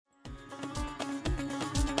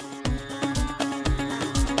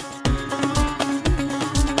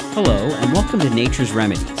Hello, and welcome to Nature's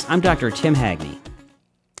Remedies. I'm Dr. Tim Hagney.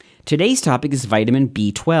 Today's topic is vitamin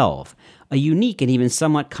B12, a unique and even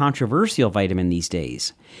somewhat controversial vitamin these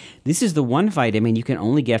days. This is the one vitamin you can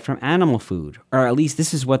only get from animal food, or at least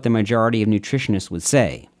this is what the majority of nutritionists would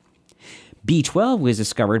say. B12 was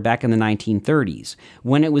discovered back in the 1930s,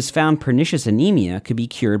 when it was found pernicious anemia could be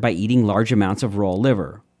cured by eating large amounts of raw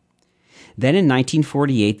liver. Then in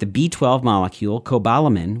 1948, the B12 molecule,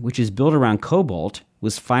 cobalamin, which is built around cobalt,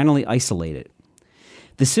 was finally isolated.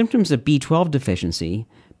 The symptoms of B12 deficiency,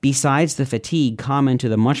 besides the fatigue common to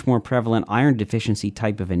the much more prevalent iron deficiency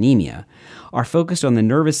type of anemia, are focused on the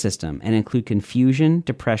nervous system and include confusion,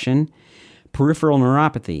 depression, peripheral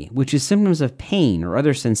neuropathy, which is symptoms of pain or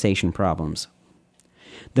other sensation problems.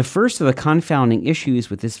 The first of the confounding issues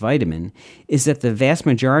with this vitamin is that the vast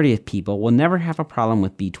majority of people will never have a problem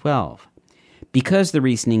with B12. Because the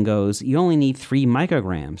reasoning goes, you only need 3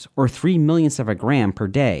 micrograms, or 3 millionths of a gram per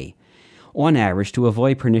day, on average to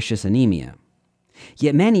avoid pernicious anemia.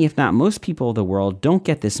 Yet many, if not most people of the world, don't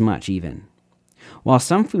get this much even. While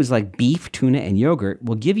some foods like beef, tuna, and yogurt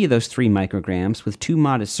will give you those 3 micrograms with 2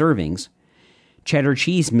 modest servings, cheddar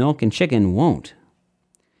cheese, milk, and chicken won't.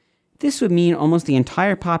 This would mean almost the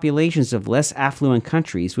entire populations of less affluent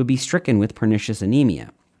countries would be stricken with pernicious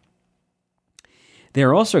anemia. There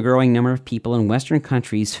are also a growing number of people in Western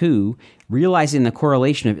countries who, realizing the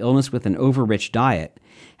correlation of illness with an over-rich diet,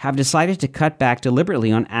 have decided to cut back deliberately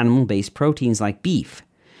on animal-based proteins like beef,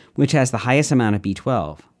 which has the highest amount of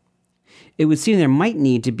B12. It would seem there might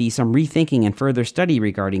need to be some rethinking and further study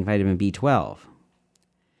regarding vitamin B12.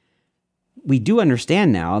 We do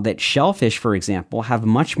understand now that shellfish, for example, have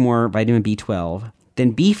much more vitamin B12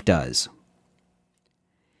 than beef does.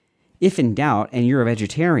 If in doubt, and you're a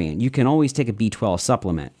vegetarian, you can always take a B12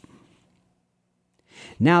 supplement.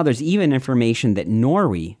 Now there's even information that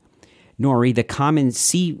nori, the common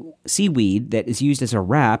seaweed that is used as a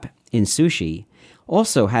wrap in sushi,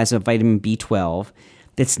 also has a vitamin B12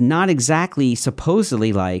 that's not exactly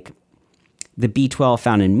supposedly like the B12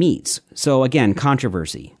 found in meats. So again,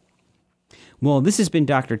 controversy. Well, this has been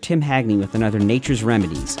Dr. Tim Hagney with another Nature's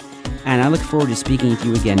Remedies, and I look forward to speaking with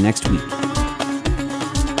you again next week.